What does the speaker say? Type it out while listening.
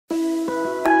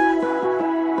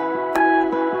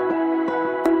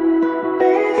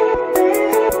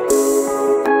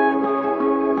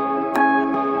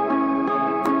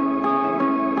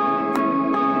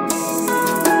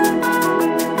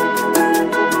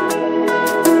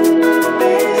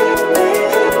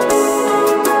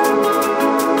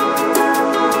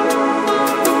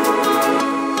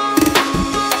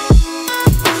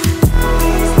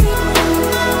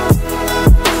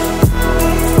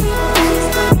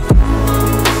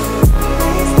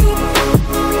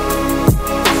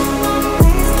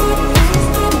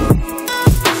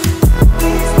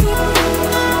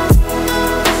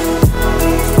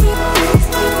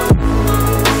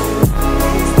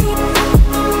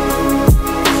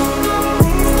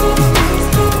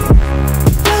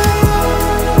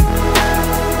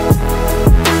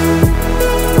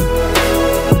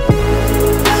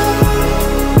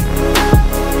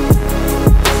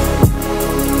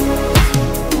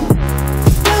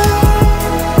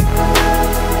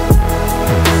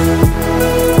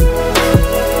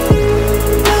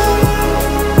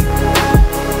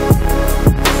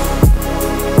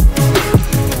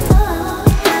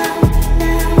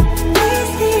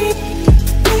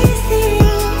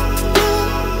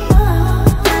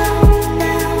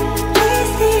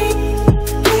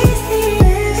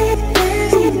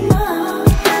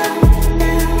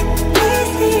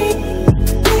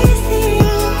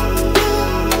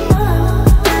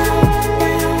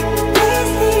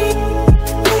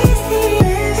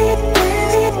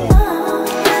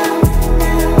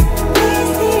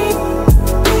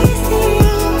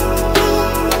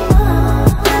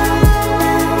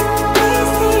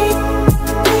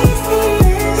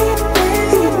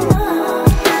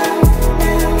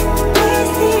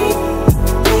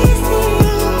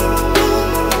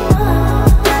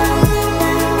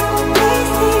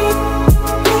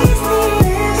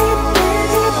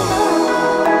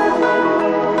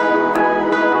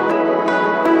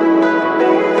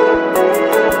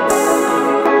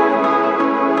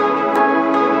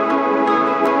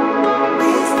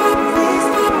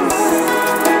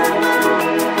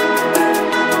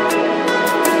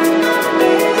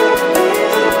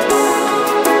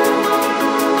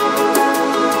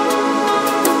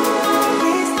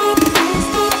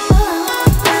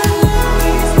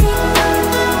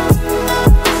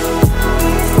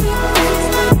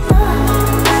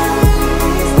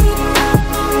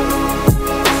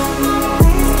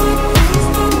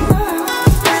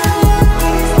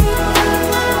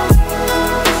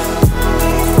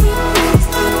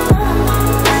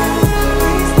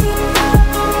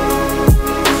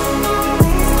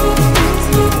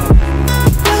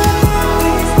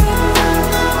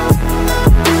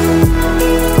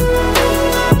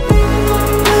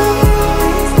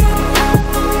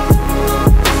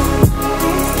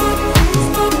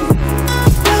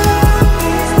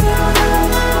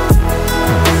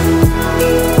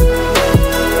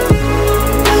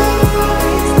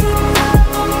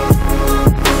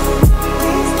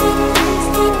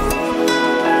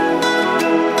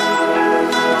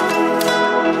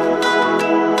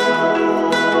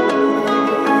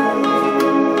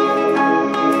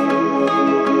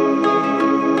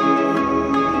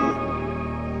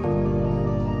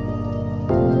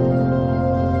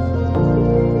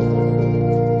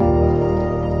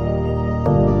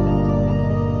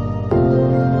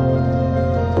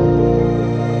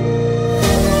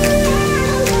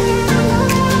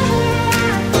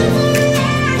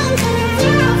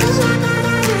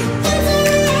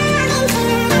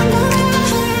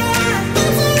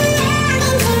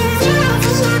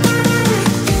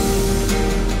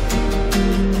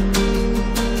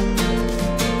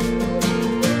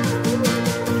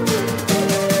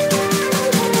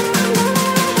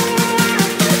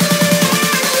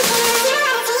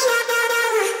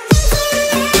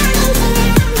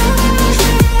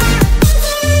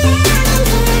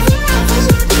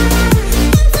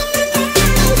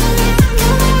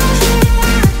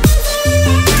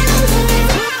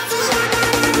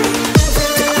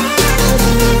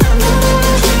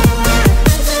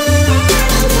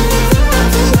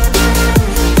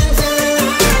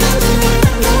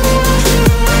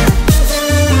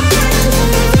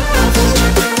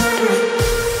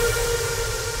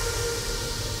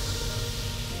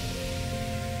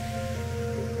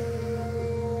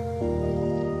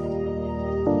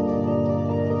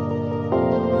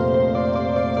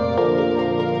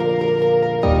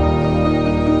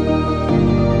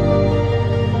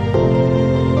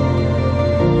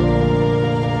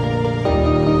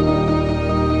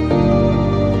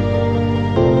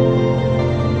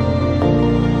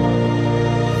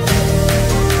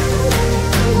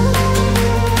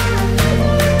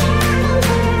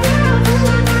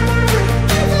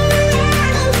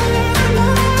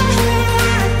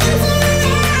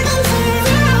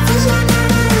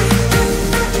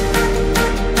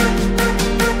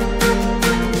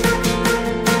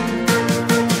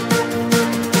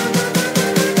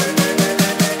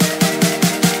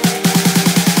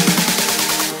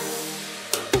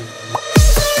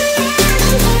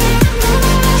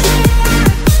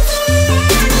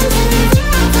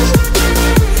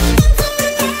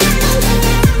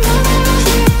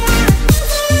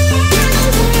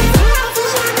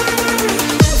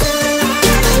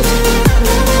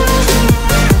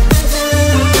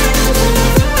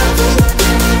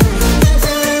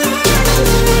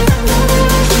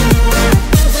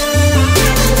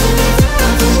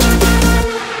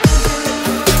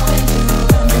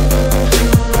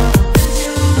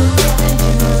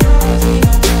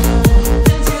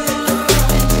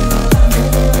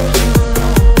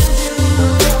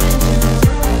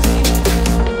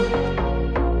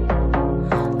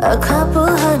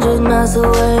miles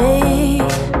away,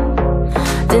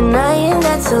 denying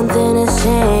that something has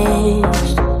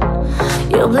changed.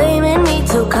 You're blaming me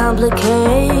too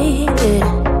complicated,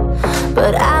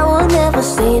 but I will never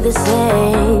stay the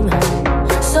same.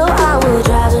 So I will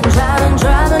drive and drive and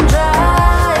drive and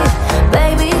drive,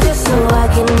 baby, just so I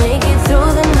can make it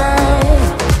through the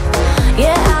night.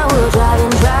 Yeah, I will drive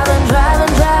and drive and drive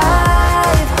and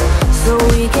drive, so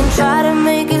we can try to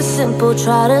make it simple.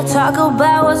 Try to talk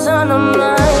about what's on our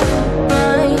mind.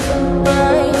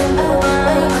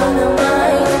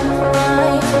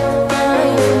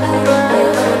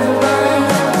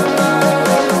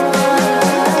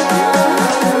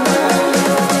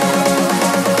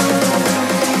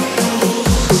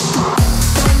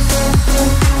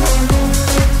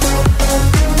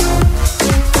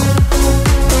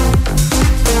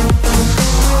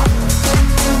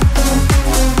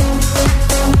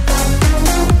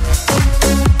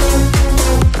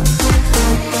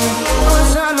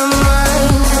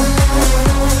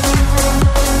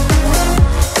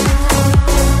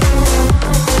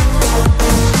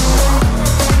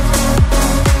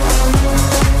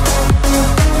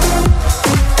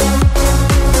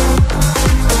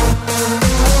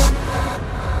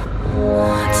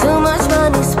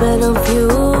 Spent on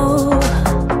fuel,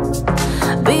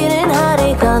 beating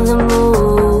heartache on the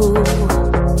move.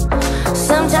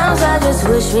 Sometimes I just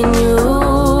wish we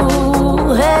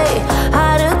knew, hey,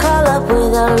 how to call up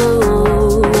without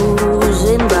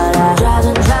losing. But I drive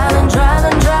and drive and drive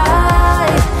and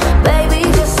drive, baby,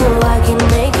 just so I can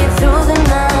make it through the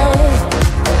night.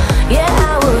 Yeah,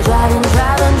 I will drive and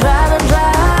drive and drive and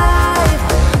drive,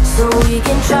 so we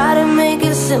can try to make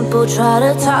it simple. Try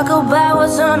to talk about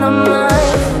what's on our mind.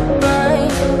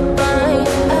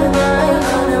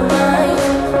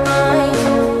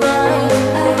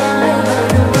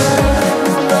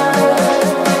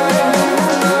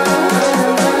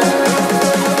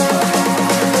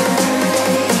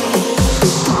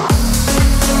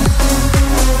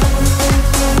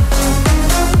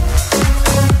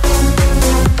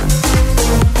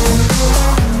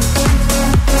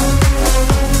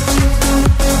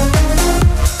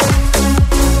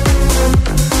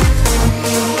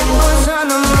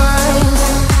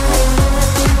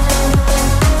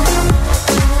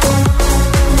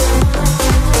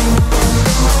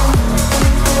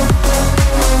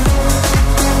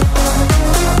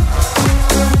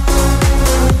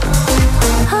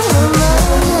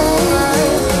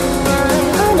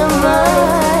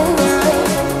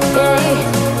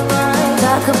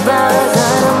 About us.